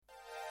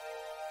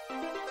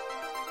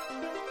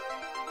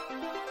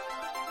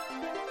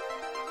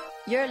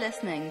You're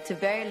listening to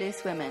Very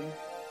Loose Women.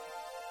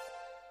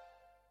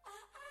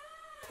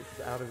 It's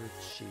out of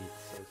its sheath,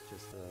 so it's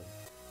just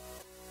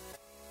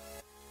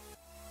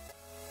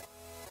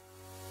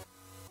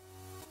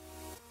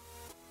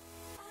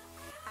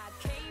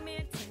I came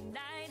here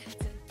tonight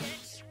to get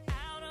you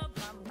out of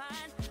my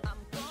mind. I'm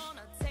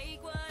gonna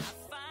take what I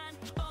find.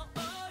 Oh,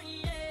 oh,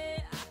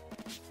 yeah.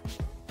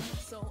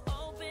 So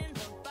open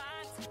the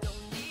box.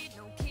 Don't need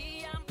no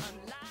key. I'm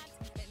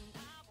unlocked. And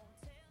I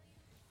won't tell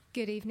you.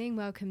 Good evening.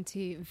 Welcome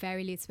to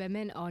Very Loose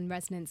Women on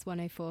Resonance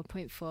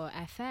 104.4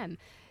 FM.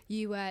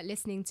 You were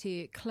listening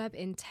to Club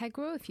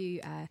Integral. If you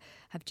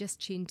have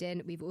just tuned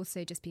in, we've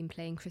also just been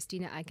playing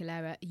Christina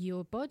Aguilera,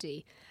 Your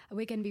Body.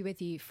 We're going to be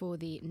with you for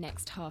the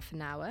next half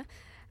an hour.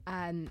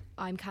 I'm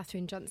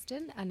Catherine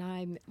Johnston, and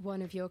I'm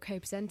one of your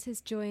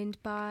co-presenters, joined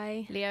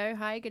by... Leo,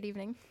 hi, good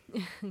evening.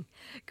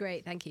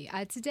 Great, thank you.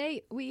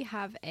 Today, we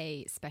have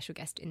a special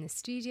guest in the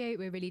studio.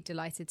 We're really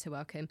delighted to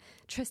welcome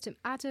Tristram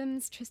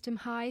Adams. Tristram,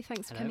 hi,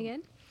 thanks for coming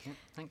in. Yeah,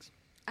 thanks.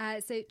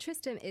 So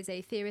Tristram is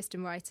a theorist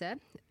and writer,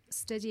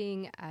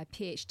 studying a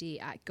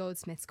PhD at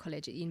Goldsmiths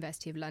College at the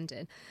University of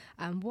London.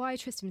 Why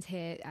Tristram's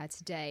here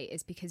today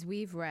is because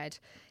we've read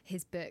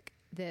his book,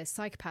 The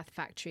Psychopath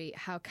Factory,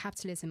 How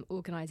Capitalism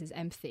Organises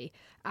Empathy.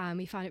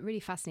 We found it really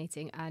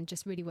fascinating and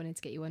just really wanted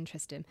to get you on,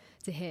 Tristram,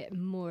 to hear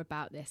more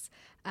about this.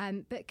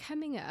 But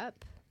coming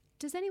up,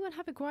 does anyone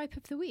have a gripe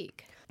of the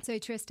week? So,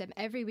 Tristram,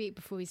 every week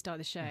before we start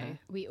the show,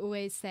 we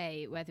always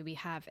say whether we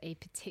have a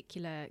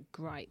particular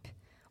gripe.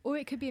 Or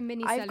it could be a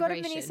mini celebration. I've got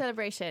a mini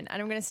celebration, and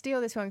I'm going to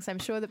steal this one because I'm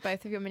sure that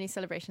both of your mini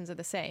celebrations are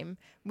the same,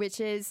 which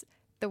is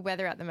the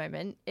weather at the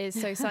moment is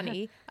so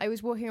sunny. I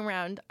was walking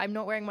around. I'm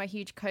not wearing my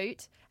huge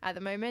coat at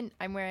the moment.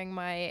 I'm wearing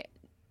my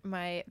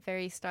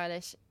very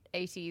stylish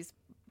 80s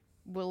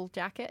wool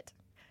jacket,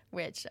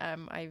 which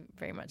I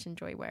very much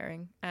enjoy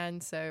wearing.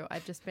 And so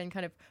I've just been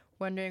kind of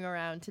wandering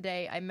around.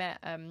 Today I met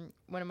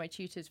one of my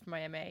tutors for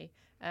my MA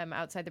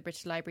outside the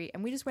British Library,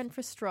 and we just went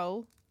for a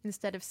stroll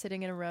instead of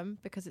sitting in a room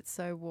because it's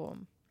so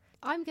warm.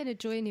 I'm going to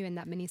join you in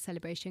that mini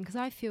celebration because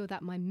I feel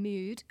that my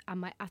mood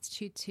and my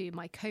attitude to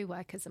my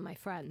co-workers and my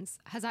friends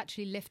has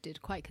actually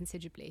lifted quite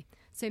considerably.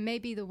 So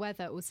maybe the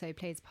weather also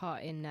plays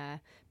part in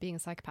being a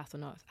psychopath or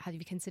not. Have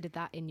you considered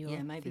that in your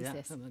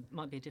thesis? That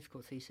might be a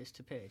difficult thesis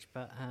to pitch,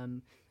 but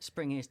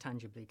spring is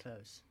tangibly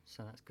close,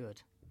 so that's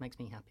good. Makes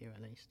me happier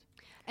at least.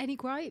 Any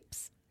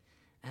gripes?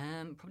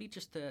 Probably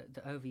just the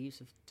overuse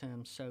of the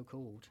term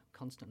 "so-called"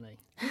 constantly.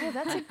 Yeah,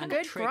 that's a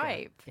good trigger,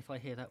 gripe. If I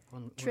hear that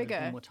one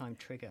more time,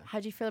 trigger. How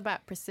do you feel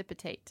about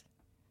precipitate?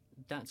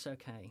 That's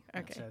okay.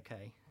 That's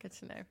okay. Good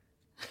to know.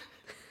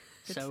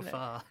 So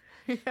far.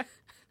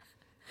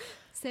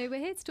 So we're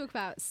here to talk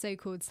about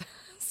so-called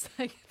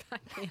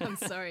psychopathy. I'm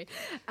sorry.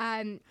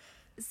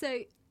 So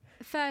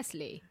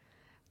firstly,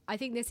 I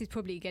think this is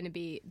probably going to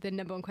be the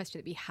number one question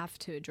that we have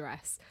to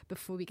address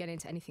before we get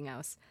into anything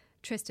else.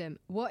 Tristram,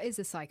 what is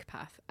a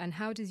psychopath, and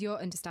how does your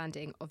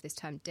understanding of this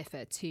term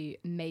differ to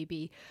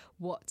maybe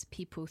what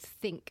people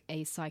think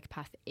a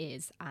psychopath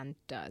is and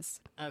does?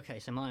 Okay,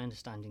 so my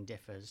understanding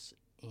differs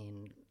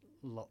in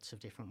lots of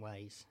different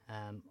ways.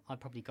 I've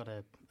probably got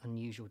an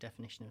unusual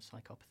definition of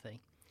psychopathy.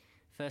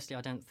 Firstly,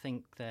 I don't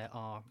think there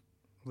are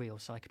real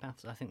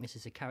psychopaths. I think this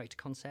is a character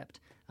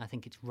concept. I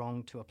think it's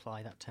wrong to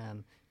apply that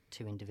term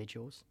to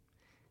individuals.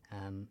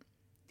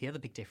 The other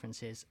big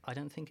difference is I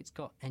don't think it's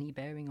got any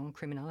bearing on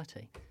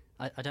criminality.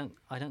 I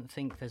don't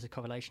think there's a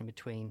correlation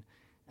between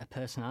a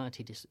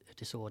personality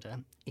disorder,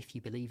 if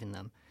you believe in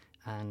them,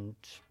 and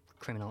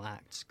criminal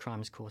acts,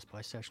 crimes caused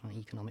by social and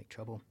economic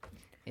trouble.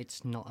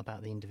 It's not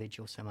about the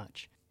individual so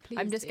much.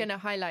 I'm just going to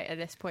highlight at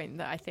this point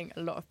that I think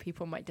a lot of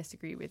people might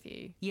disagree with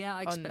you. Yeah,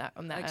 I expect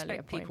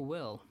earlier point. People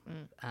will.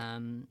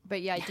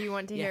 But yeah, do you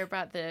want to hear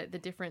about the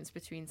difference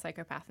between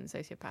psychopath and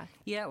sociopath?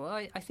 Yeah, well,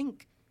 I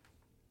think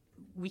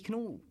we can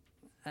all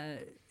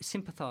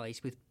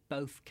sympathise with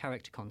both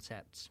character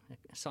concepts,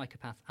 a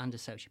psychopath and a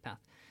sociopath.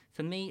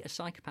 For me, a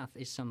psychopath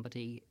is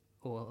somebody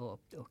or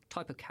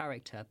type of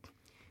character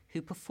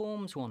who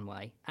performs one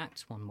way,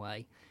 acts one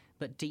way,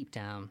 but deep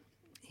down,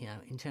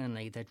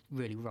 internally, they'd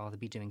really rather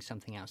be doing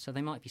something else. So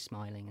they might be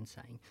smiling and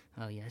saying,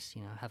 oh, yes,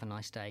 have a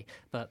nice day,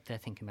 but they're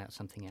thinking about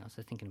something else.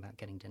 They're thinking about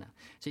getting dinner.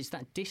 So it's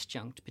that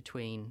disjunct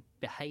between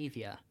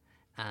behaviour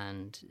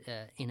and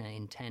inner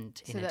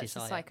intent, inner desire. So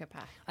that's a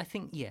psychopath? I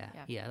think, yeah,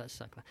 that's a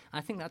psychopath. I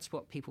think that's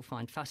what people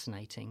find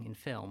fascinating in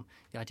film,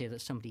 the idea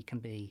that somebody can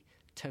be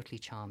totally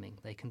charming,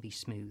 they can be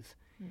smooth,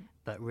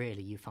 but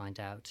really you find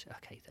out,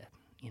 okay,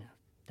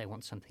 they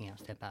want something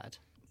else, they're bad.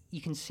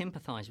 You can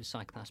sympathise with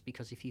psychopaths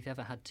because if you've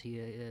ever had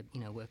to,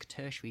 work a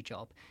tertiary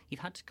job,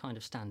 you've had to kind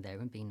of stand there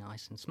and be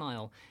nice and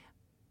smile,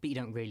 but you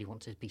don't really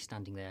want to be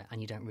standing there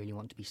and you don't really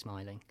want to be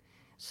smiling.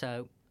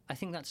 So I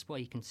think that's why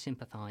you can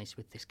sympathise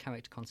with this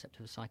character concept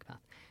of a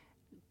psychopath.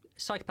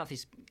 Psychopath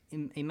is,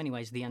 in many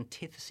ways, the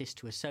antithesis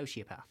to a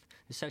sociopath.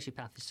 A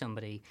sociopath is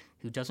somebody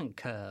who doesn't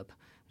curb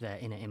their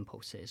inner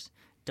impulses,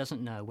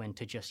 doesn't know when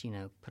to just,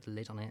 put a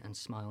lid on it and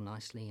smile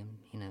nicely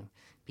and,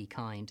 be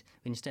kind.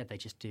 Instead, they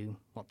just do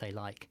what they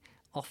like,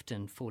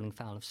 often falling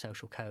foul of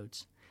social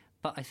codes.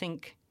 But I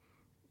think,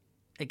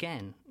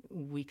 again,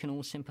 we can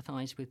all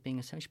sympathise with being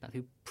a sociopath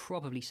who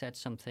probably said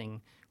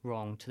something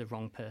wrong to the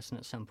wrong person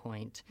at some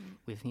point,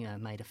 with,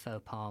 made a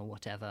faux pas or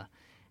whatever.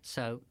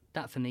 So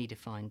that, for me,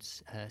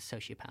 defines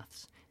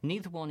sociopaths.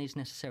 Neither one is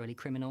necessarily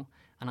criminal,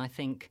 and I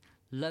think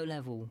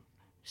low-level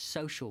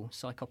social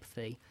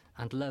psychopathy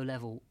and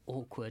low-level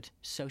awkward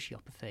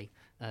sociopathy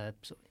are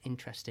sort of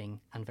interesting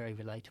and very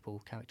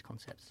relatable character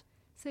concepts.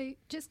 So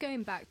just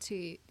going back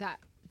to that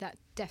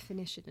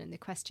definition and the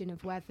question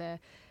of whether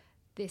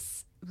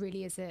this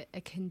really is a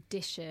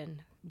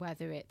condition,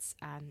 whether it's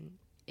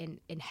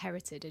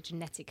inherited, a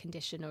genetic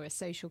condition or a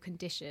social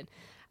condition.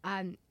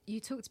 You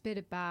talked a bit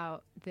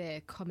about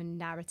the common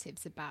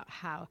narratives about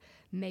how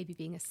maybe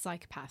being a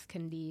psychopath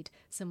can lead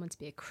someone to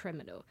be a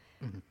criminal.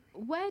 Mm-hmm.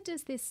 Where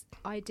does this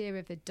idea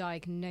of a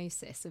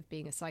diagnosis of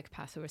being a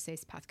psychopath or a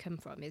sociopath come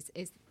from?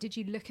 Did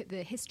you look at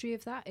the history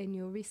of that in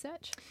your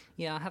research?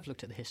 Yeah, I have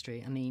looked at the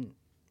history. I mean,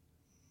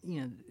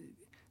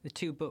 the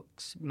two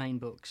main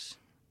books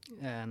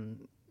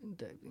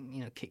that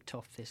kicked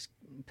off this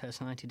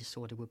personality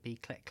disorder would be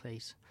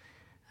Cleckley's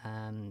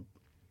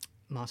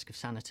Mask of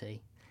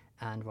Sanity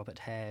and Robert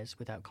Hare's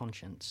Without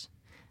Conscience.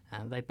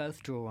 They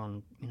both draw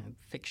on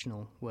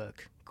fictional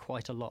work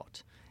quite a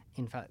lot.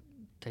 In fact,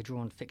 they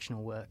draw on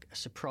fictional work a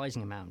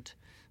surprising amount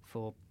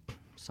for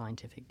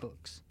scientific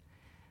books.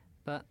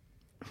 But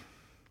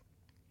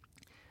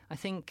I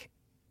think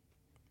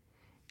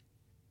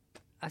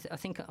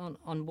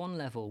on one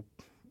level,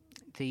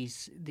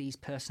 these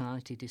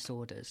personality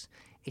disorders,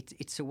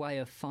 it's a way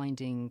of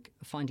finding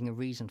a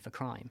reason for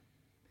crime.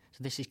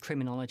 So this is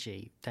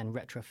criminology then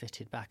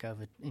retrofitted back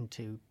over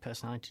into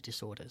personality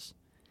disorders.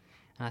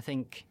 And I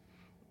think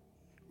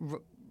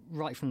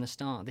right from the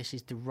start, this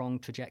is the wrong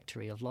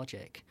trajectory of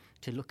logic,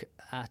 to look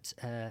at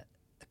a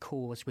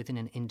cause within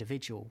an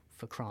individual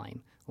for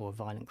crime or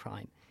violent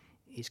crime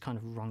is kind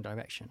of wrong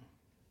direction.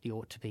 You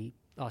ought to be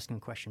asking a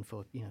question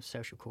for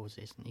social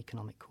causes and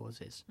economic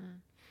causes.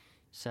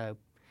 So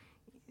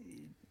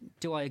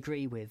do I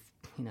agree with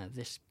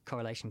this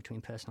correlation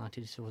between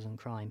personality disorders and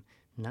crime?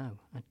 No,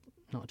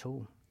 not at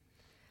all.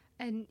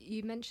 And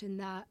you mentioned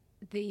that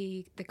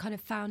the kind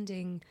of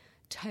founding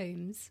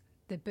tomes,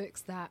 the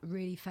books that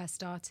really first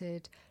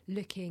started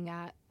looking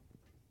at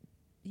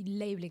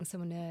labelling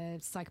someone a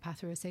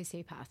psychopath or a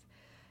sociopath,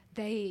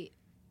 they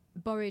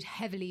borrowed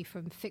heavily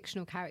from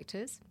fictional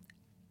characters.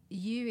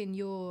 You, in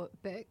your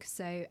book,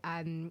 so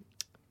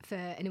for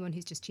anyone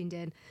who's just tuned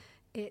in,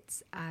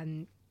 it's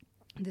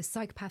The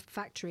Psychopath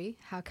Factory,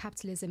 How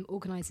Capitalism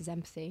Organises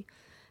Empathy.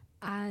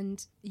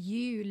 And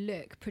you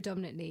look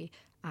predominantly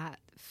at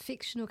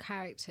fictional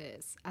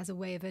characters as a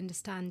way of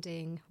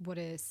understanding what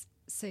a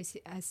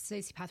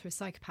sociopath or a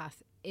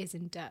psychopath is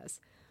and does.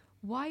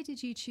 Why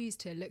did you choose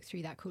to look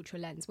through that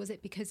cultural lens? Was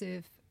it because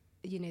of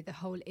the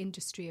whole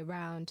industry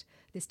around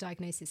this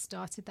diagnosis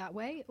started that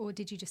way, or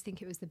did you just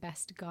think it was the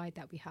best guide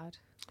that we had?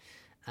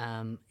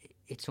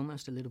 It's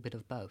almost a little bit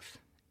of both.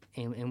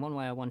 In one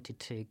way, I wanted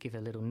to give a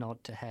little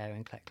nod to Hare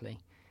and Cleckley,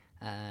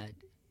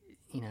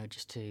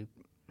 just to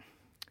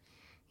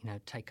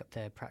take up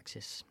their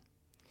praxis.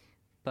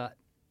 But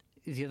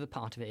the other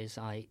part of it is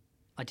I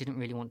didn't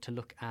really want to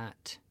look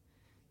at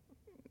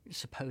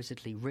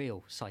supposedly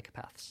real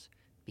psychopaths,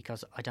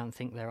 because I don't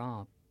think there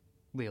are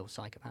real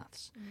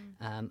psychopaths.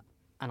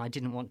 And I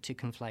didn't want to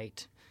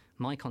conflate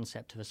my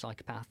concept of a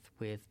psychopath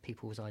with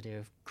people's idea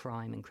of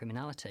crime and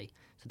criminality.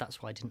 So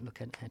that's why I didn't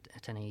look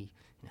at any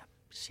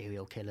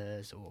serial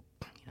killers or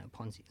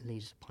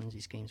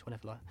Ponzi schemes,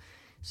 whatever. Like.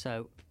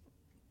 So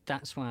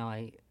that's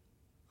why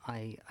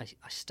I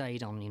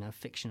stayed on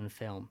fiction and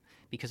film,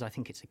 because I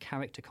think it's a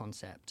character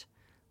concept.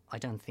 I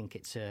don't think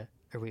it's a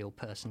real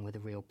person with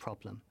a real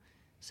problem.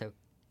 So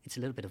it's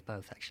a little bit of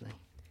both, actually.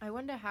 I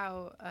wonder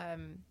how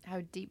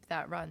deep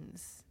that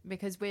runs,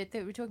 because we're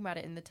talking about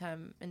it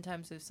in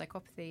terms of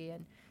psychopathy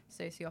and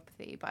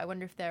sociopathy, but I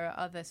wonder if there are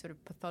other sort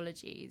of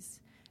pathologies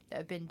that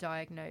have been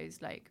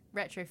diagnosed, like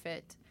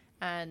retrofitted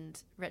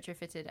and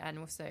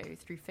also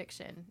through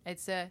fiction.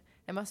 There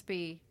must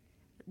be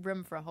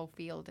room for a whole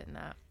field in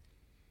that.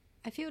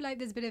 I feel like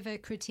there's a bit of a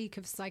critique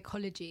of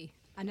psychology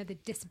and other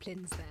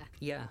disciplines there.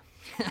 Yeah.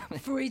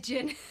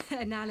 Freudian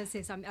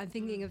analysis. I'm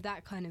thinking of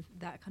that kind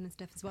of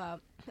stuff as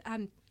well.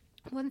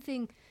 One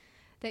thing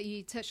that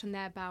you touched on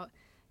there about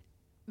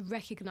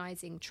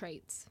recognising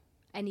traits.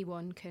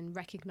 Anyone can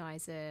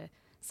recognise a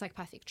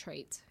psychopathic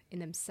trait in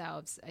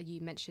themselves.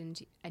 You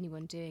mentioned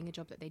anyone doing a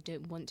job that they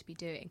don't want to be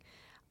doing.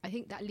 I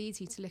think that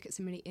leads you to look at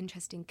some really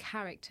interesting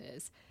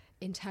characters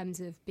in terms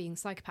of being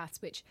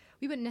psychopaths, which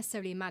we wouldn't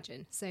necessarily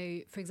imagine. So,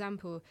 for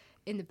example,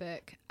 in the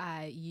book,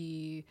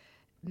 you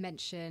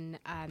mention,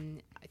 I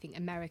think,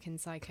 American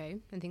Psycho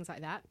and things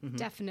like that. Mm-hmm.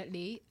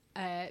 Definitely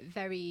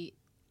very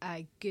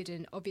a good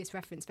and obvious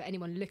reference for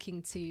anyone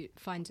looking to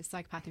find a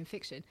psychopath in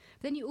fiction.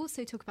 But then you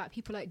also talk about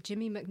people like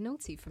Jimmy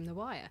McNulty from The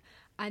Wire.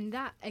 And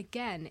that,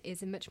 again,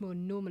 is a much more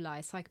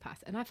normalised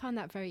psychopath. And I found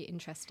that very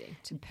interesting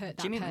to put that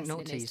Jimmy person in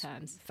those McNulty's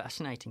terms. a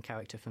fascinating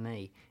character for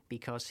me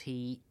because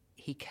he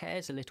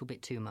cares a little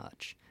bit too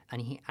much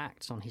and he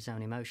acts on his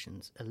own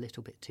emotions a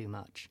little bit too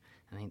much.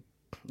 I mean,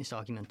 this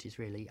argument is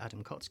really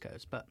Adam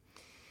Kotsko's, but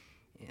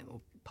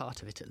or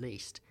part of it at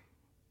least.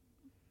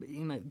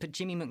 But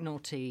Jimmy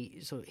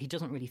McNulty, he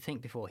doesn't really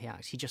think before he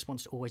acts. He just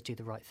wants to always do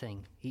the right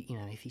thing.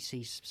 If he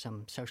sees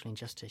some social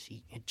injustice,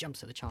 he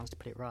jumps at the chance to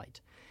put it right.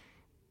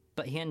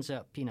 But he ends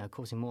up,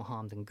 causing more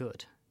harm than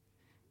good.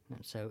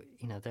 So,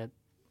 the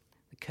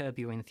curb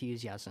your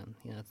enthusiasm,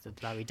 the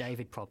Larry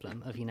David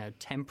problem of,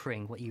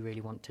 tempering what you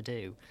really want to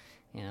do,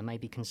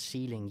 maybe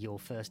concealing your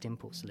first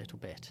impulse a little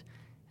bit.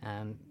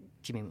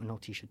 Jimmy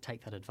McNulty should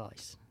take that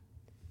advice.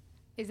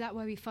 Is that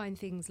why we find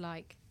things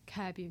like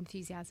Curb Your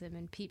Enthusiasm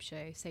and Peep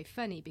Show so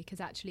funny? Because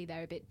actually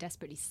they're a bit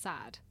desperately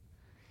sad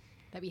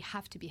that we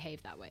have to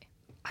behave that way.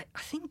 I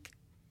think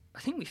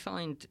we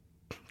find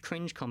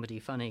cringe comedy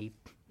funny,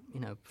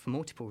 for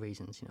multiple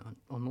reasons,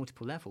 on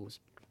multiple levels.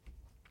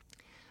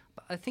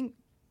 But I think,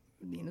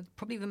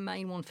 probably the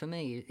main one for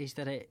me is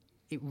that it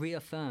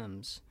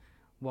reaffirms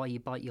why you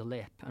bite your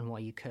lip and why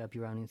you curb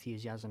your own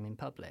enthusiasm in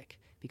public.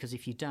 Because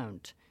if you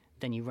don't,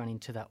 then you run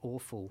into that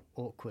awful,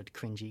 awkward,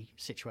 cringy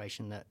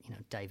situation that,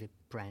 David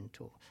Brent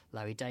or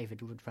Larry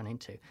David would run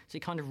into. So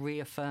it kind of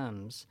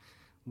reaffirms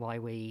why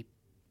we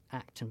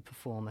act and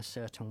perform a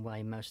certain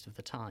way most of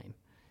the time.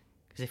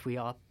 Because if we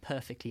are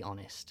perfectly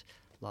honest,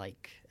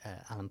 like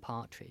Alan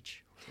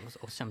Partridge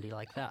or somebody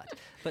like that.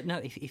 But no,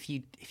 if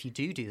you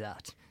do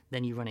that,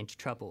 then you run into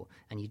trouble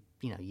and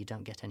you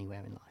don't get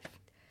anywhere in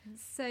life.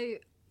 So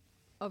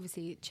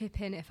obviously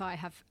chip in if I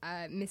have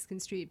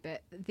misconstrued,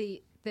 but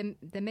the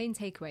main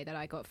takeaway that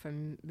I got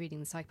from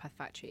reading The Psychopath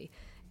Factory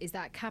is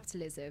that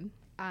capitalism,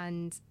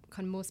 and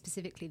kind of more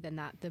specifically than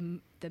that,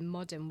 the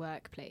modern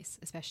workplace,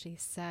 especially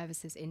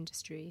services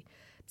industry,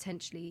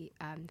 potentially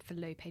for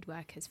low-paid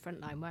workers,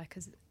 frontline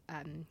workers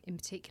in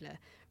particular,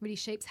 really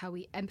shapes how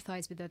we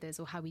empathise with others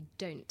or how we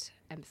don't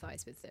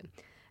empathise with them.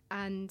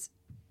 And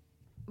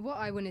what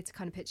I wanted to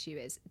kind of pitch you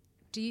is,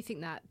 do you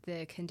think that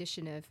the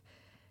condition of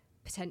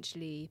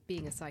potentially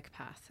being a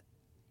psychopath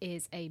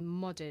is a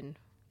modern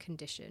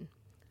condition?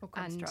 Or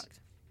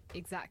construct.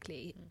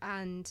 Exactly.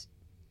 And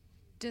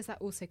does that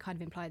also kind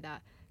of imply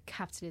that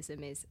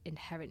capitalism is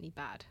inherently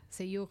bad?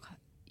 So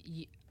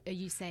are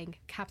you saying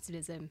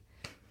capitalism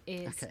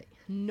is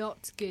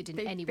not good in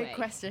any way? Big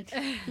question.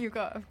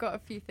 I've got a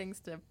few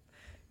things to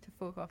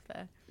fork off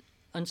there.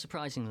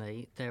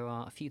 Unsurprisingly, there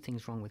are a few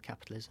things wrong with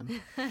capitalism.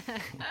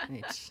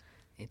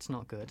 It's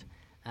not good.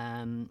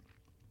 And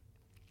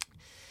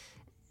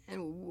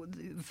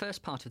the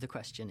first part of the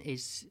question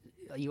is: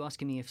 are you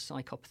asking me if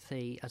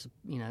psychopathy,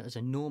 as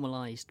a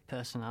normalised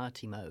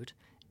personality mode,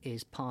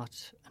 is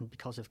part and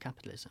because of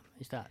capitalism?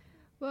 Is that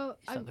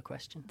the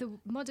question? The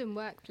modern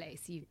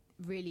workplace, you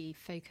really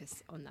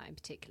focus on that in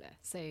particular.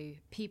 So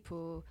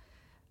people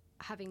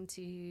having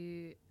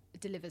to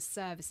deliver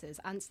services,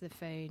 answer the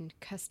phone,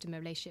 customer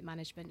relationship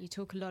management. You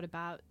talk a lot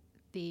about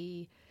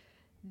the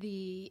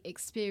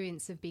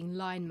experience of being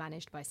line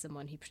managed by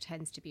someone who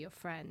pretends to be your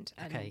friend,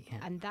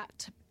 and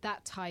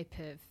that type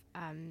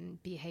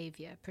of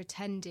behaviour,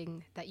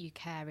 pretending that you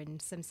care in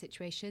some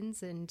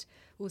situations, and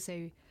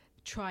also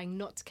trying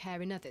not to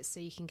care in others, so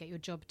you can get your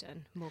job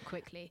done more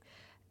quickly.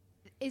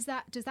 Does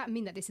that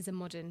mean that this is a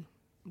modern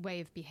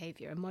way of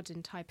behaviour, a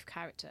modern type of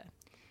character?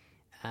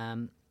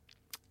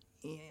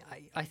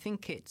 I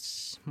think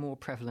it's more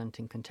prevalent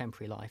in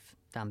contemporary life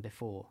than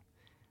before.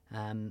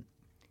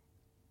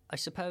 I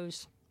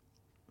suppose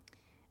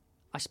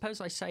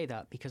I say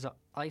that because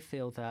I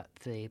feel that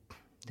the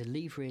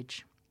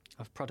leverage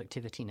of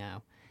productivity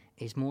now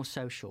is more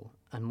social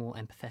and more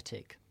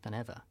empathetic than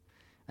ever.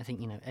 I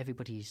think,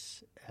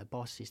 everybody's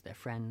boss is their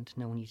friend.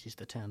 No one uses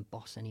the term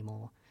boss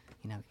anymore.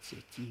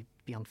 You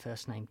be on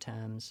first name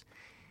terms.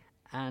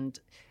 And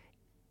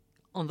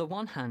on the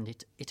one hand,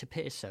 it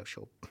appears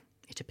social.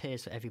 It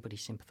appears that everybody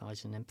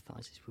sympathises and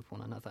empathises with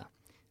one another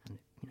and,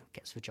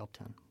 gets the job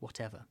done,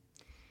 whatever.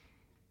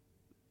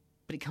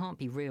 But it can't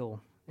be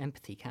real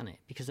empathy, can it?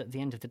 Because at the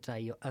end of the day,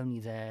 you're only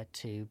there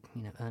to,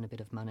 earn a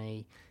bit of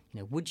money.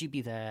 Would you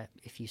be there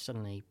if you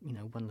suddenly,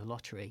 won the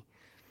lottery?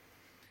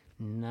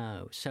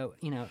 No. So,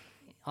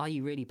 are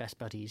you really best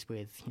buddies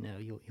with,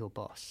 your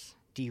boss?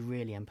 Do you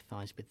really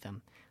empathise with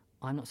them?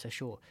 I'm not so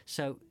sure.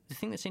 So the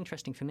thing that's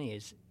interesting for me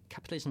is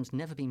capitalism's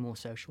never been more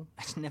social.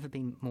 It's never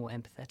been more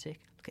empathetic.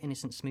 Look at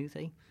Innocent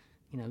Smoothie.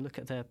 Look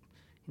at the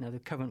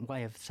current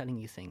way of selling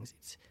you things.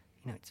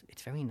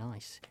 It's very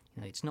nice.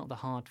 It's not the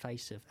hard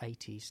face of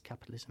 80s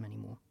capitalism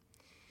anymore.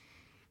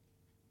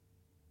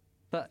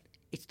 But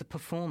it's the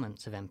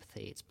performance of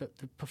empathy. It's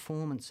the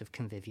performance of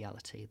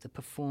conviviality, the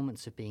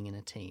performance of being in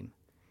a team.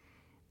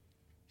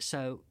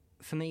 So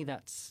for me,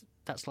 that's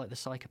like the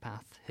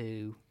psychopath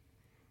who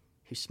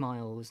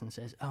smiles and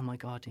says, "Oh my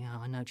God,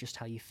 I know just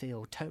how you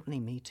feel. Totally,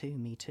 me too,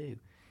 me too."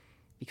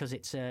 because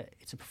it's a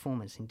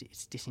performance and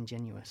it's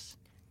disingenuous.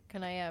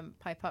 Can I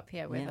pipe up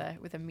here with Yeah.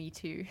 a Me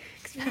Too?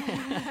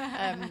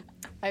 I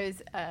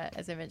was,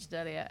 as I mentioned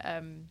earlier,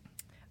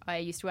 I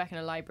used to work in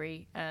a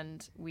library,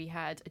 and we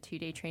had a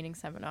 2-day training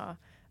seminar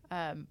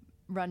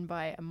run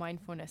by a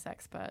mindfulness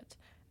expert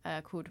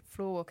called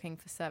Floor Walking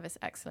for Service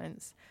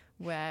Excellence,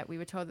 where we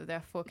were told that there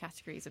are 4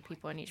 categories of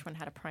people, and each one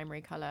had a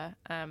primary colour.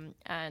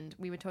 And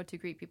we were told to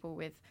greet people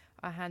with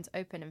our hands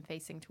open and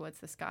facing towards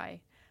the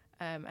sky,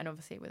 and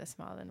obviously with a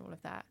smile and all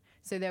of that.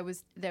 So there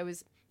was,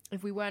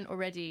 if we weren't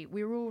already,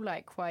 we were all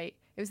like quite.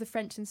 It was the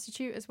French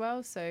Institute as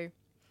well, so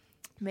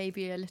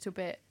maybe a little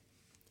bit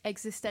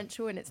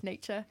existential in its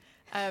nature,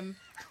 and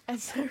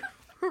so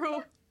we're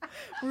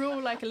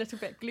all like a little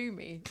bit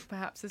gloomy,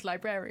 perhaps as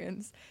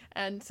librarians,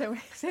 and so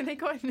they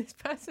got in this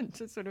person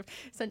to sort of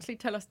essentially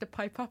tell us to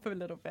pipe up a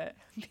little bit,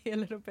 be a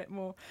little bit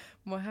more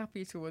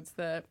happy towards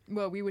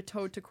we were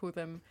told to call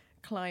them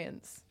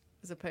clients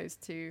as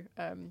opposed to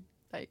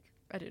like,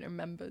 I don't know,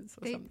 members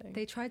or something.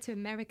 They tried to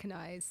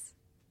Americanize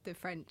the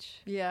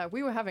French. Yeah,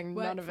 we were having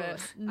none of it.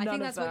 workforce. I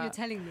think that's what you're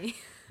telling me.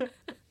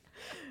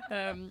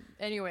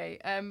 Anyway,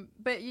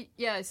 but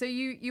yeah, so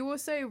you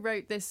also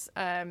wrote this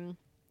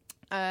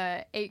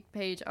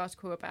 8-page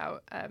article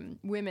about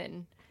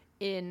women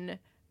in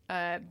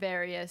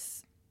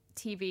various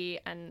TV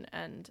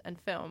and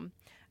film,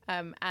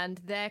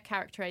 and their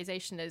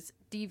characterization as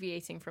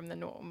deviating from the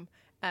norm,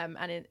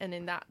 and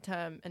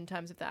in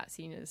terms of that,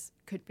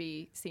 could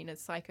be seen as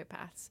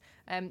psychopaths.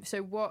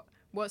 So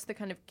what's the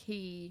kind of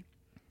key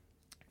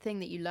thing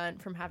that you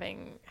learned from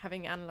having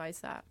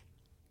analysed that?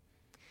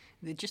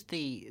 Just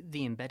the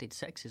embedded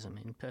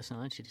sexism in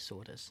personality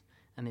disorders.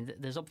 I mean,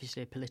 there's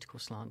obviously a political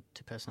slant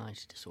to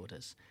personality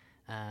disorders.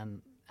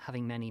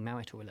 Having many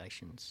marital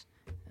relations,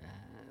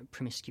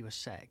 promiscuous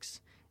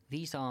sex,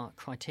 these are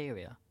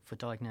criteria for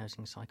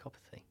diagnosing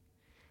psychopathy.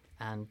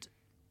 And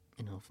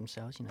in and of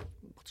themselves,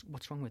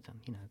 what's wrong with them?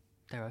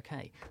 They're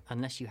okay.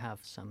 Unless you have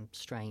some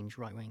strange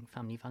right-wing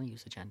family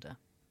values agenda.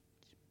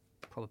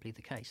 It's probably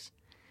the case.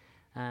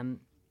 I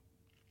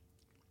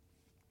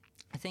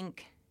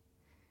think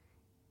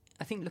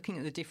looking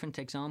at the different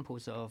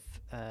examples of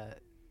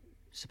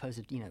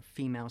supposed,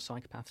 female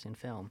psychopaths in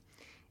film,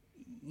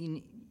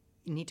 you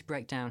need to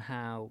break down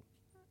how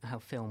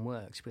film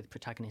works with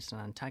protagonists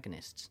and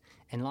antagonists.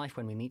 In life,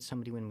 when we meet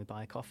somebody, when we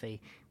buy a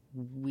coffee,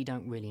 we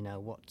don't really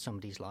know what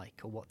somebody's like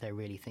or what they're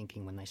really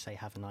thinking when they say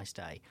 "have a nice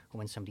day," or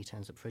when somebody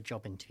turns up for a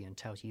job interview and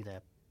tells you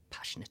they're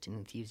passionate and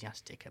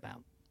enthusiastic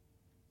about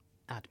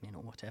admin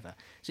or whatever.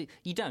 So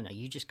you don't know.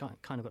 You just kind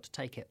of got to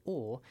take it,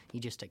 or you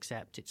just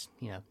accept it's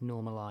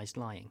normalised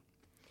lying.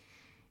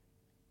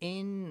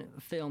 In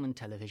film and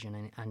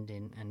television and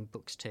in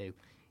books too,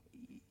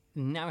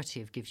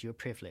 narrative gives you a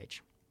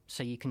privilege,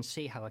 so you can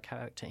see how a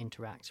character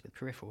interacts with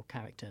peripheral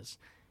characters.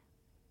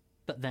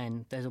 But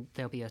then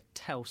there'll be a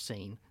tell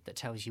scene that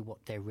tells you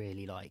what they're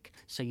really like.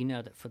 So you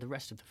know that for the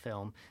rest of the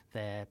film,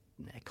 they're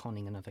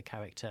conning another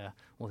character,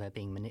 or they're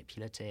being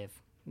manipulative,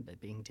 they're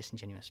being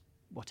disingenuous,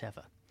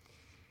 whatever.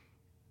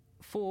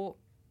 For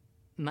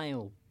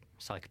male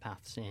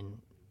psychopaths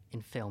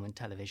in film and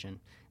television,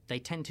 they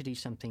tend to do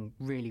something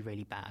really,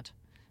 really bad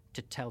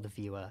to tell the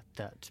viewer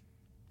that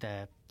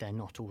they're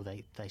not all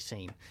they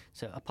seem.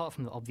 So apart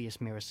from the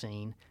obvious mirror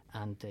scene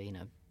and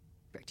the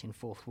Brechtian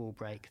fourth wall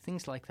break,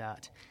 things like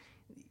that,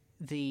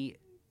 the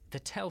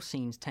tell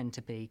scenes tend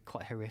to be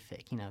quite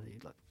horrific,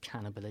 like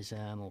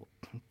cannibalism or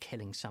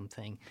killing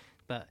something,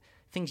 but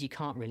things you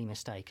can't really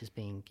mistake as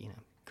being,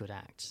 good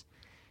acts.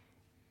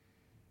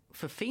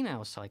 For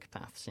female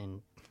psychopaths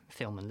in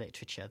film and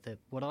literature,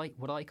 what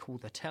I call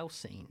the tell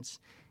scenes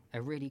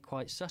are really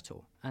quite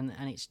subtle, and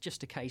it's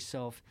just a case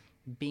of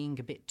being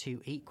a bit too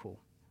equal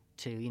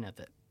to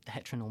the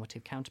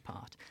heteronormative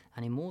counterpart.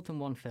 And in more than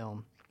one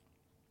film,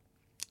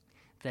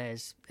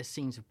 there's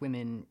scenes of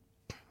women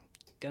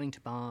going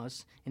to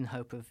bars in the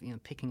hope of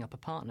picking up a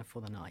partner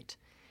for the night.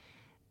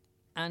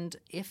 And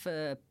if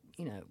the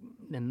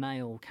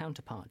male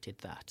counterpart did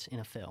that in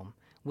a film,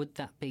 would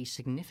that be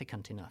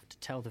significant enough to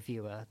tell the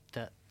viewer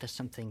that there's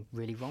something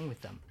really wrong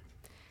with them?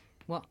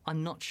 Well,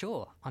 I'm not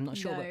sure. No.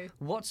 But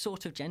what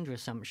sort of gender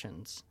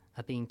assumptions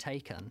are being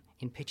taken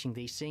in pitching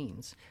these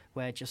scenes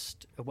where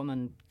just a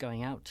woman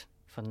going out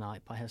for the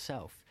night by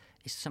herself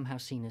is somehow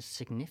seen as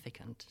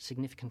significant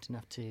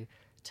enough to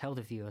tell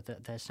the viewer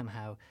that they're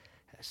somehow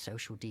a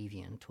social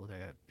deviant, or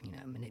they're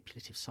a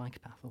manipulative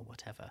psychopath or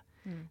whatever.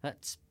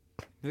 That's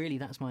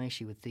my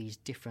issue with these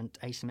different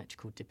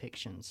asymmetrical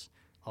depictions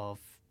of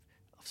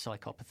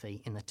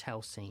psychopathy in the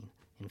tell scene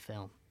in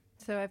film.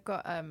 So I've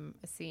got a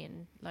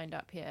scene lined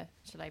up here.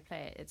 Shall I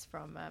play it? It's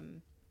from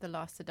The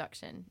Last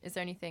Seduction. Is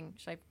there anything?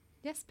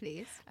 Yes,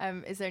 please.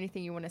 Is there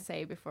anything you want to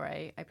say before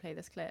I play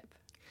this clip?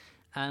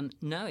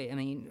 No, I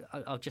mean,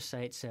 I'll just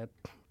say it's a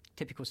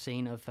typical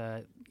scene of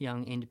a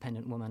young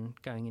independent woman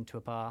going into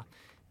a bar.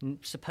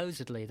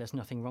 Supposedly, there's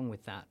nothing wrong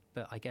with that,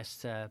 but I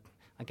guess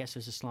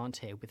there's a slant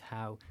here with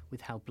how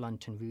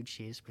blunt and rude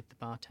she is with the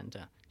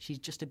bartender. She's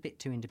just a bit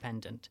too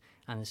independent,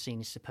 and the scene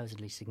is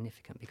supposedly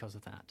significant because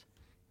of that.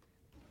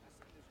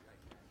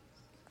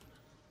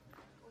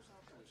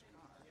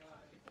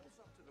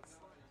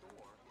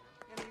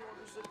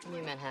 Give me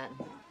a Manhattan.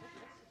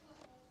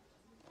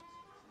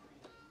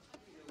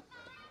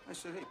 I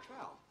said, hey,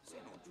 pal, this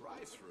ain't no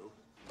drive-through.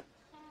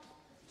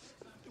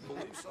 You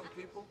believe some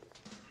people?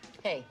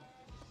 Hey.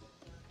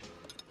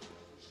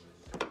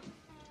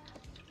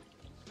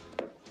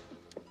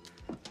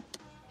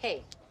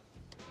 Hey.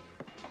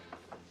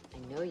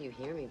 I know you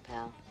hear me,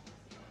 pal.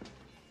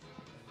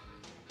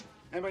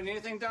 Anybody need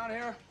anything down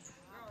here?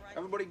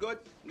 Everybody good?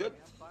 Good?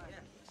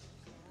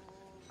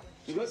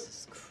 You good?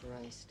 Jesus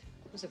Christ.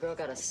 Who's a girl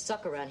got to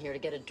suck around here to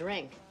get a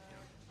drink?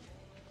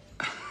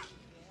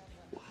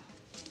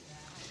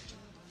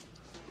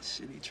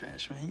 City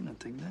trash, man. You don't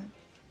think that.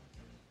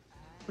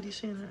 What are you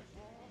seeing there?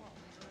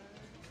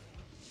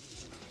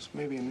 It's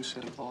maybe a new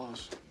set of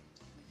laws.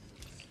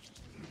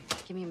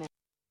 Give me a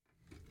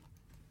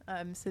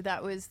minute. So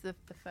that was the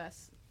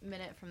first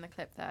minute from the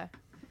clip there.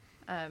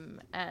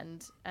 And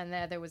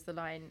there was the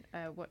line,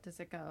 what does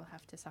a girl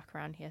have to suck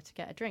around here to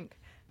get a drink?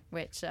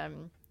 Which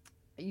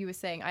you were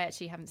saying, I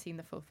actually haven't seen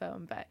the full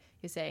film, but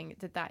you're saying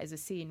that is a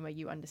scene where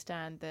you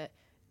understand that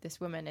this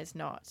woman is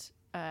not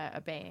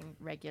obeying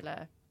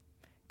regular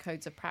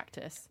codes of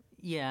practice.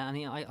 Yeah, I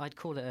mean, I'd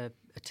call it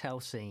a tell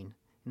scene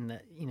in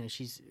that, you know,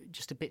 she's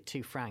just a bit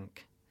too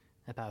frank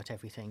about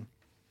everything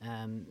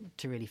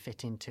to really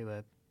fit into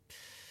a,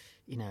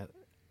 you know,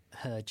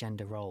 her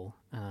gender role.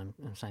 I'm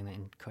saying that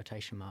in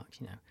quotation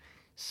marks, you know.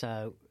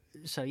 So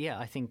yeah,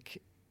 I think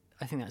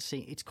that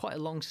scene, it's quite a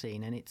long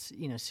scene, and it's,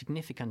 you know,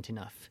 significant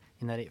enough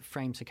in that it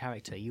frames her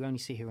character. You only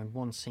see her in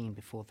one scene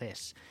before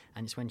this,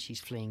 and it's when she's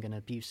fleeing an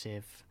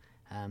abusive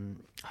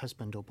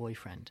husband or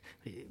boyfriend.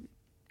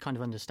 Kind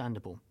of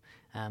understandable,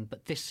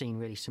 but this scene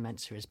really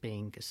cements her as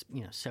being,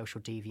 you know, social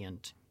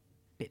deviant,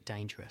 bit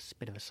dangerous,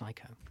 bit of a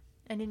psycho.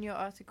 And in your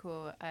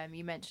article,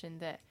 you mentioned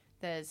that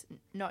there's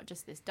not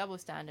just this double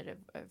standard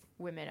of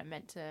women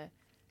are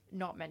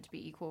not meant to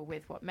be equal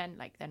with what men,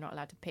 like they're not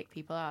allowed to pick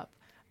people up,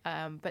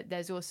 but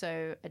there's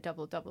also a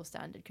double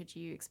standard. Could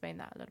you explain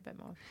that a little bit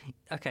more?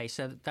 Okay,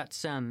 so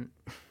that's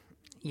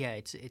yeah,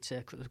 it's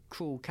a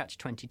cruel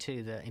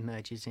catch-22 that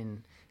emerges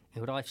in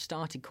what I've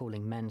started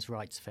calling men's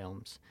rights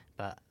films,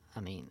 but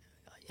I mean,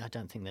 I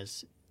don't think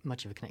there's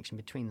much of a connection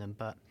between them,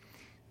 but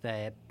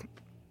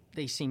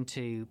they seem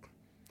to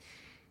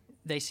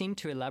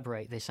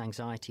elaborate this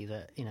anxiety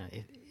that, you know,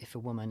 if a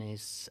woman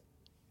is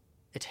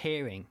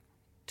adhering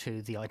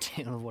to the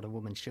ideal of what a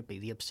woman should be,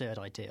 the absurd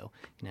ideal,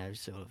 you know,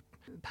 sort of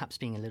perhaps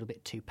being a little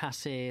bit too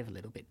passive, a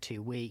little bit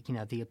too weak, you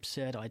know, the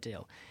absurd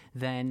ideal,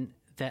 then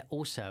they're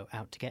also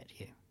out to get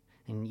you.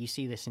 And you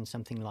see this in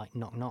something like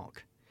Knock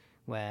Knock,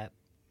 where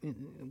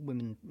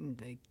women,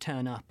 they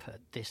turn up at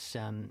this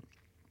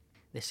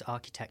this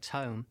architect's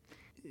home.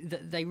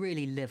 They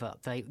really live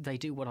up. They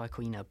do what I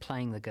call, you know,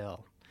 playing the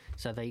girl.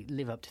 So they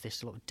live up to this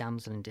sort of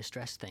damsel in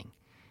distress thing,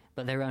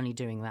 but they're only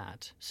doing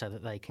that so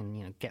that they can,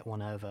 you know, get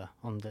one over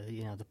on the,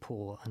 you know, the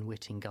poor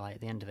unwitting guy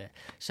at the end of it.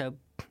 So,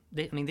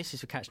 I mean, this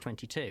is a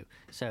catch-22.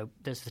 So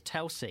there's the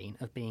tell scene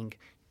of being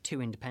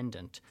too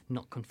independent,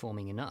 not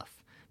conforming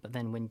enough. But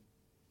then when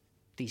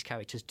these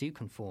characters do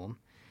conform,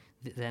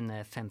 then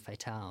they're femme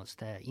fatales,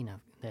 they're, you know,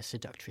 they're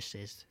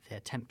seductresses,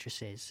 they're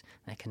temptresses,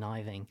 they're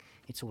conniving,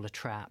 it's all a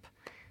trap.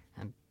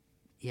 And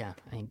yeah,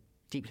 I mean,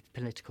 deeply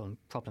political and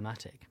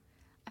problematic.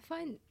 I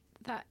find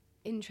that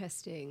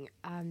interesting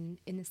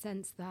in the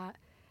sense that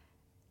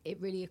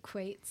it really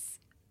equates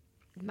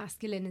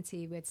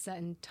masculinity with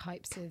certain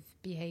types of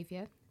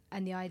behaviour,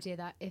 and the idea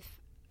that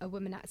if a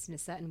woman acts in a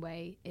certain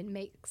way, it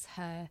makes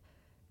her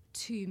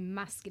too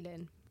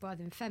masculine rather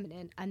than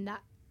feminine, and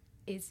that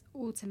is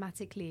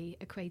automatically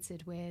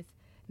equated with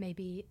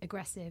maybe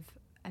aggressive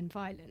and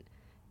violent.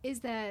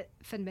 Is there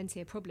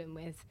fundamentally a problem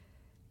with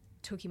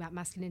talking about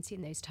masculinity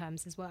in those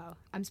terms as well?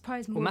 I'm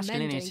surprised more men don't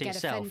get offended. Masculinity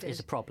itself is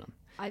a problem.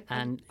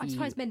 I'm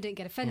surprised men don't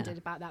get offended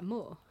about that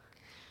more.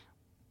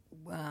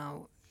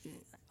 Well,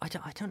 I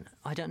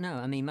don't know.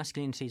 I mean,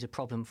 masculinity is a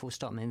problem, full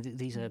stop. I mean,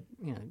 these are,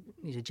 you know,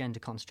 these are gender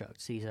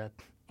constructs. These are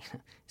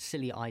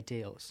silly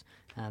ideals.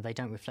 They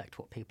don't reflect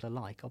what people are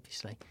like,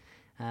 obviously.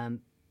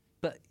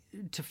 But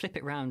to flip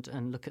it round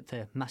and look at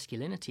the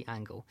masculinity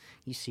angle,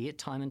 you see it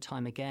time and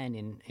time again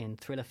in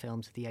thriller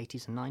films of the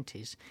 80s and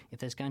 90s. If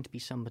there's going to be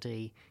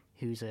somebody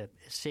who's a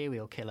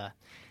serial killer,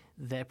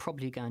 they're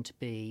probably going to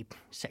be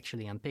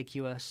sexually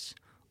ambiguous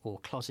or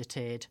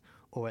closeted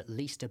or at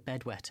least a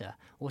bedwetter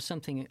or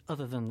something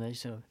other than the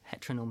sort of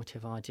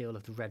heteronormative ideal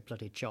of the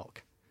red-blooded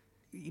jock.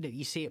 You know,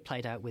 you see it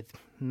played out with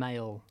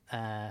male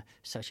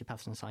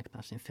sociopaths and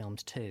psychopaths in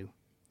films too.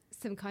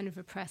 Some kind of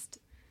repressed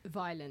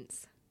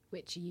violence,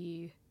 which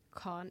you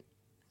can't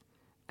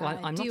Well,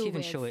 I'm not even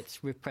with. sure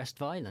it's repressed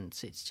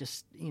violence. It's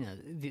just, you know,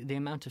 the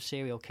amount of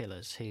serial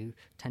killers who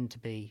tend to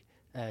be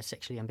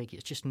sexually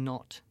ambiguous, just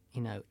not,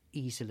 you know,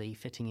 easily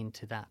fitting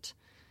into that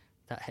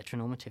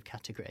heteronormative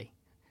category.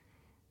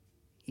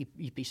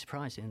 You'd be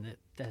surprised in that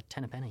they're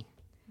ten a penny.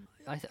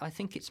 I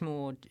think it's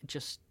more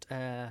just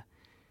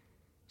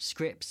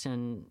scripts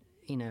and,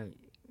 you know,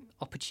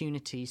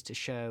 opportunities to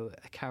show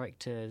a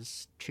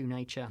character's true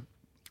nature.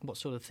 What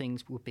sort of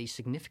things would be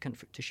significant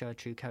to show a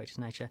true character's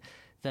nature?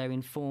 They're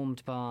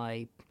informed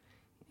by,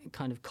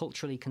 kind of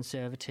culturally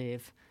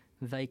conservative,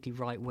 vaguely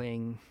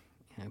right-wing,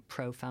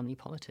 pro-family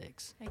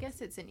politics. I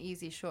guess it's an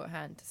easy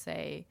shorthand to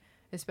say,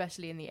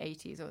 especially in the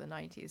 80s or the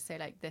 90s, say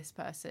like this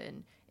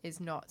person is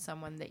not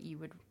someone that you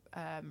would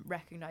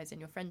recognize in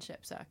your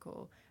friendship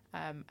circle,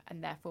 and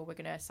therefore we're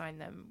going to assign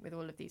them with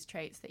all of these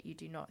traits that you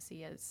do not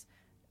see as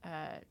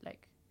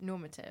like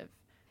normative.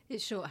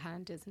 It's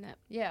shorthand, isn't it?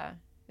 Yeah,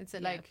 it's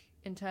like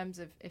in terms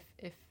of if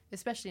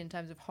especially in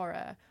terms of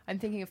horror, I'm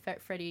thinking of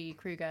Freddy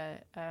Krueger.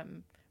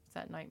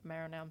 That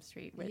Nightmare on Elm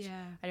Street, which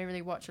I don't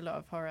really watch a lot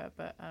of horror,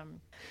 but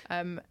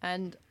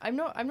and I'm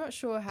not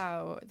sure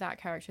how that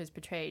character is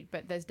portrayed,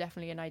 but there's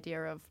definitely an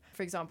idea of,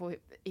 for example,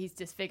 he's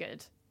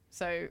disfigured,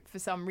 so for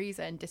some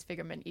reason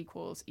disfigurement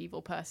equals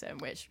evil person,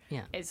 which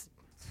is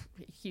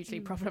hugely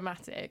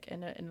problematic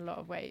in a lot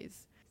of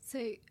ways.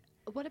 So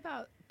what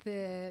about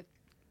the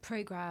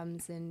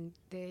programs and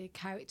the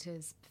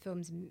characters,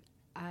 films,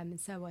 and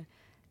so on,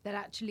 that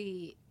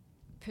actually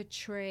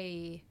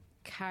portray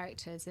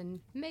characters, and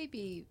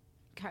maybe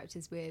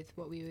characters with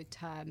what we would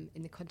term,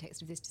 in the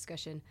context of this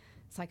discussion,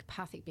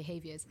 psychopathic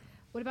behaviours?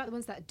 What about the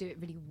ones that do it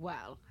really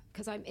well?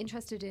 Because I'm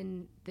interested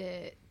in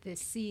the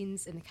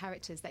scenes and the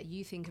characters that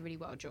you think are really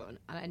well drawn.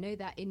 And I know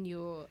that in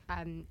your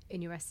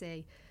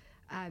essay,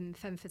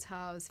 Femme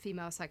Fatale's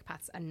Female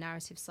Psychopaths and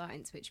Narrative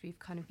Science, which we've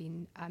kind of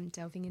been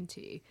delving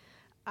into,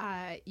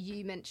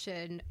 you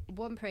mention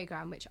one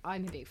programme which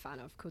I'm a big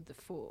fan of called The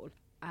Fall,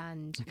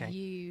 and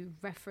you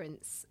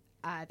reference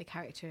the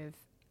character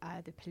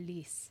of the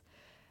police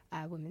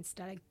woman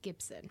Stella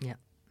Gibson. Yeah.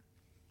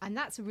 And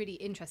that's a really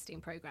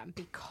interesting programme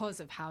because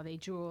of how they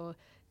draw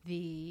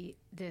the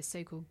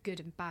so-called good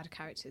and bad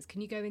characters.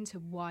 Can you go into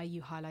why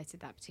you highlighted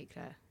that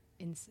particular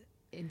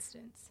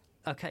instance?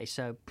 Okay,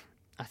 so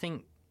I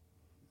think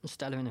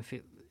Stella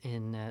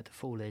in The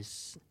Fall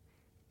is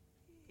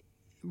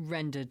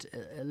rendered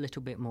a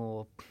little bit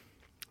more,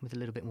 with a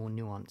little bit more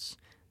nuance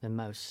than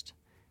most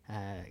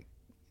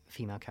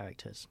female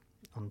characters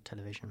on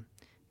television.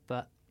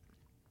 But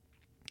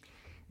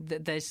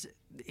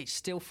it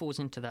still falls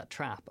into that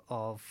trap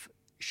of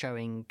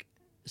showing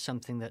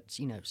something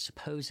that's,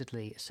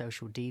 supposedly a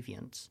social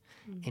deviance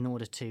in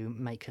order to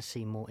make her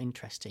seem more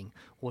interesting,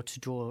 or to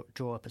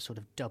draw up a sort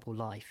of double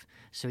life.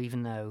 So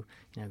even though,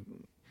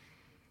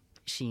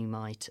 she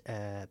might,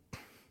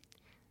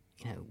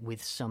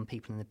 with some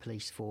people in the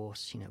police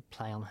force,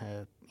 play on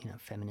her,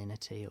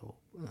 femininity or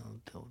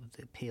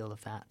the appeal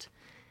of that,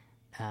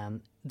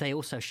 they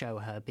also show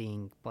her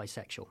being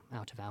bisexual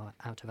out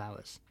of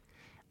hours.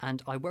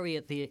 And I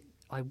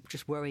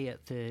just worry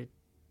at the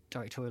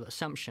directorial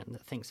assumption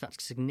that thinks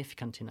that's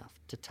significant enough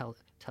to tell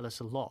us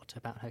a lot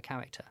about her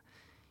character,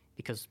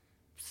 because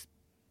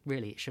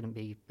really it shouldn't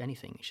be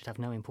anything. It should have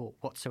no import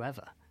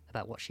whatsoever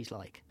about what she's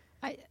like.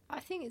 I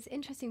think it's an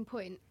interesting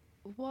point.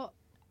 What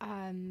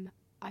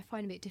I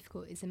find a bit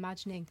difficult is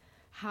imagining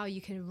how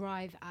you can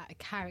arrive at a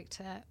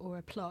character or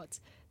a plot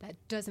that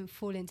doesn't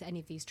fall into any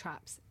of these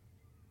traps.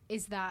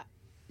 Is that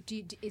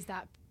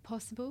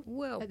possible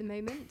at the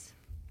moment?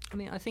 I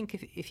mean, I think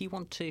if you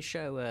want to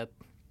show a,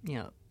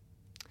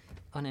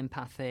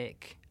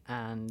 unempathic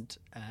and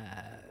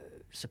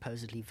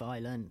supposedly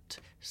violent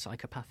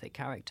psychopathic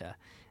character,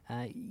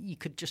 you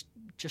could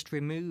just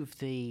remove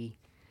the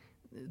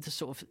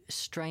sort of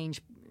strange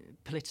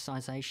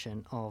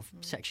politicisation of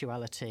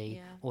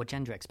sexuality or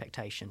gender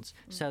expectations.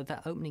 So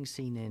that opening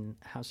scene in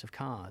House of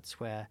Cards,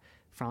 where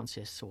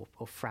Francis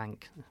or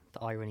Frank, the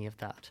irony of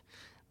that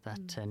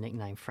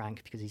nickname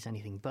Frank, because he's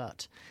anything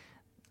but.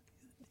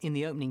 In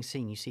the opening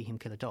scene, you see him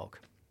kill a dog.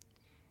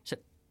 So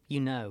he's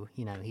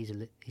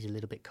a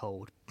little bit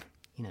cold.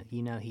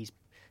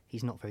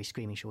 He's not very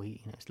screaming. Sure,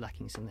 it's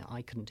lacking something.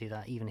 I couldn't do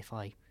that even if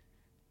I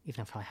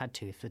had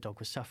to. If the dog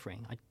was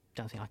suffering, I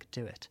don't think I could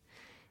do it.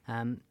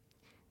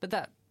 But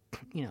that,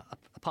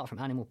 apart from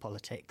animal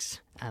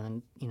politics,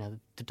 and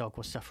the dog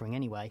was suffering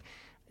anyway,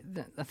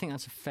 I think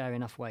that's a fair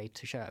enough way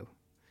to show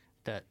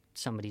that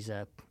somebody's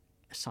a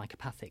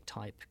psychopathic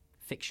type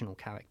fictional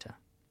character.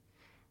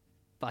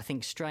 But I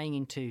think straying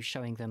into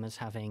showing them as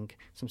having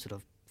some sort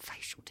of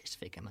facial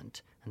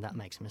disfigurement, and that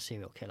makes them a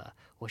serial killer,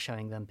 or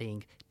showing them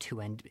being too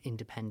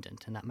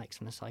independent, and that makes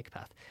them a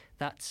psychopath,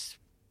 that's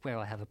where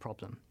I have a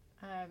problem.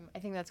 I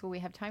think that's all we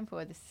have time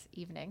for this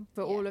evening.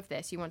 For all of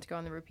this, you want to go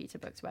on the Repeater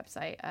Books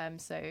website.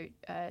 So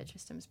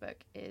Tristram's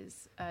book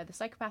is The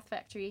Psychopath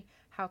Factory,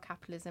 How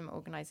Capitalism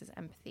Organizes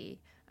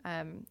Empathy.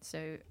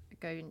 So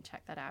go and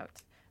check that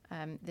out.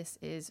 This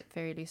is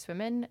Very Loose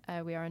Women.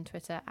 We are on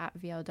Twitter at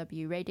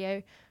VLW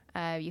Radio.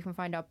 You can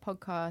find our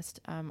podcast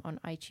on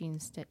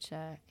iTunes,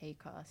 Stitcher,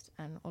 Acast,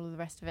 and all of the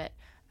rest of it.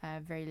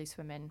 Very Loose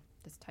Women.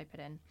 Just type it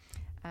in.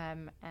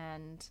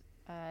 And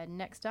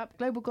next up,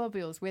 Global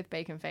Globules with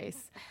Bacon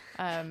Face.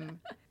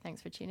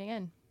 Thanks for tuning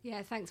in.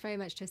 Yeah, thanks very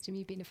much, Tristram.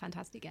 You've been a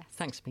fantastic guest.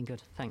 Thanks, it's been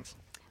good. Thanks.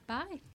 Bye.